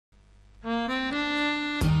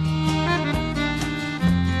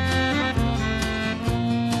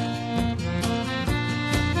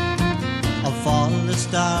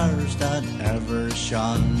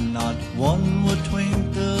shone, not one would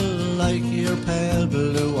twinkle like your pale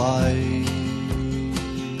blue eyes.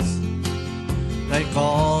 Like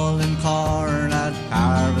golden corn at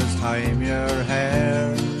harvest time, your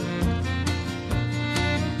hair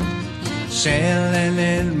sailing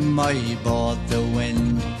in my boat, the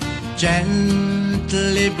wind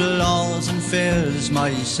gently blows and fills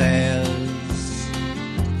my sails.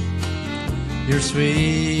 Your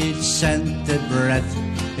sweet scented breath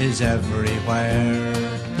is everywhere.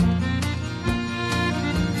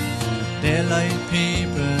 Daylight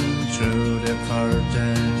peeping through the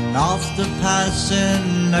curtain of the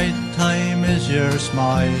passing night time is your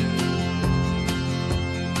smile.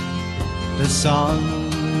 The sun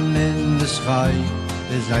in the sky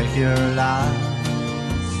is like your laugh.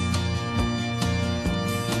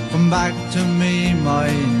 Come back to me, my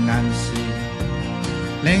Nancy,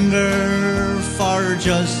 linger for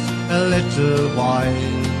just a little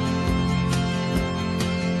while.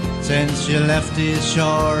 Since you left these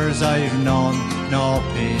shores I've known no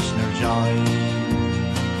peace nor joy.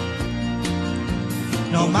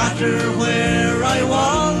 No matter where I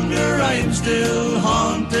wander, I'm still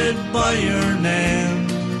haunted by your name.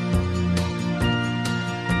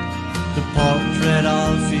 The portrait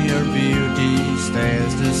of your beauty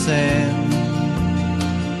stays the same.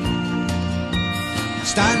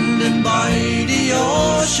 Standing by the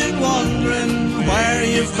ocean, wondering where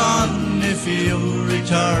you've gone, if you'll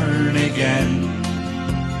return again.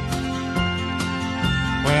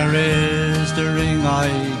 Where is the ring I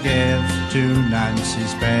gave to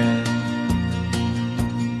Nancy's bed?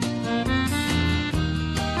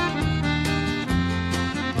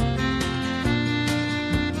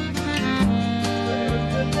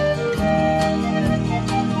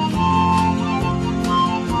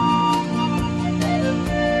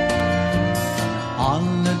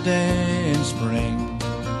 On a day in spring,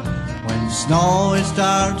 when snow it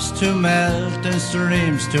starts to melt and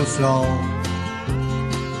streams to flow,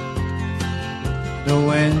 the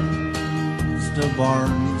winds, the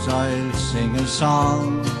burns, I'll sing a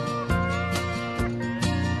song.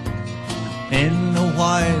 In a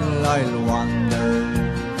while I'll wander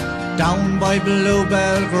down by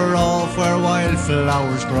Bluebell Grove, where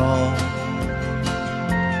wildflowers grow,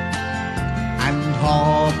 and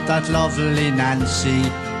hope that lovely Nancy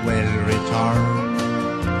will return.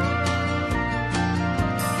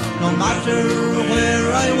 No matter where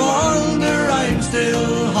I wander, I'm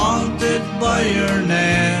still haunted by your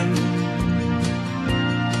name.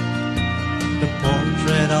 The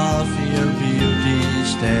portrait of your beauty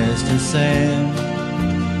stays the same.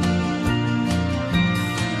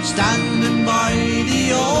 Standing by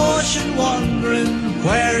the ocean, wondering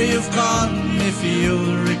where you've gone, if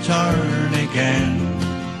you'll return again.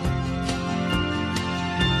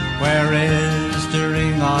 Where is the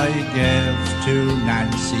ring I gave to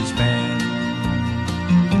Nancy's bed?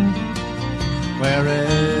 Where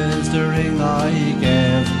is the ring I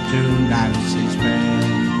gave to Nancy's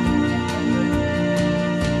bed?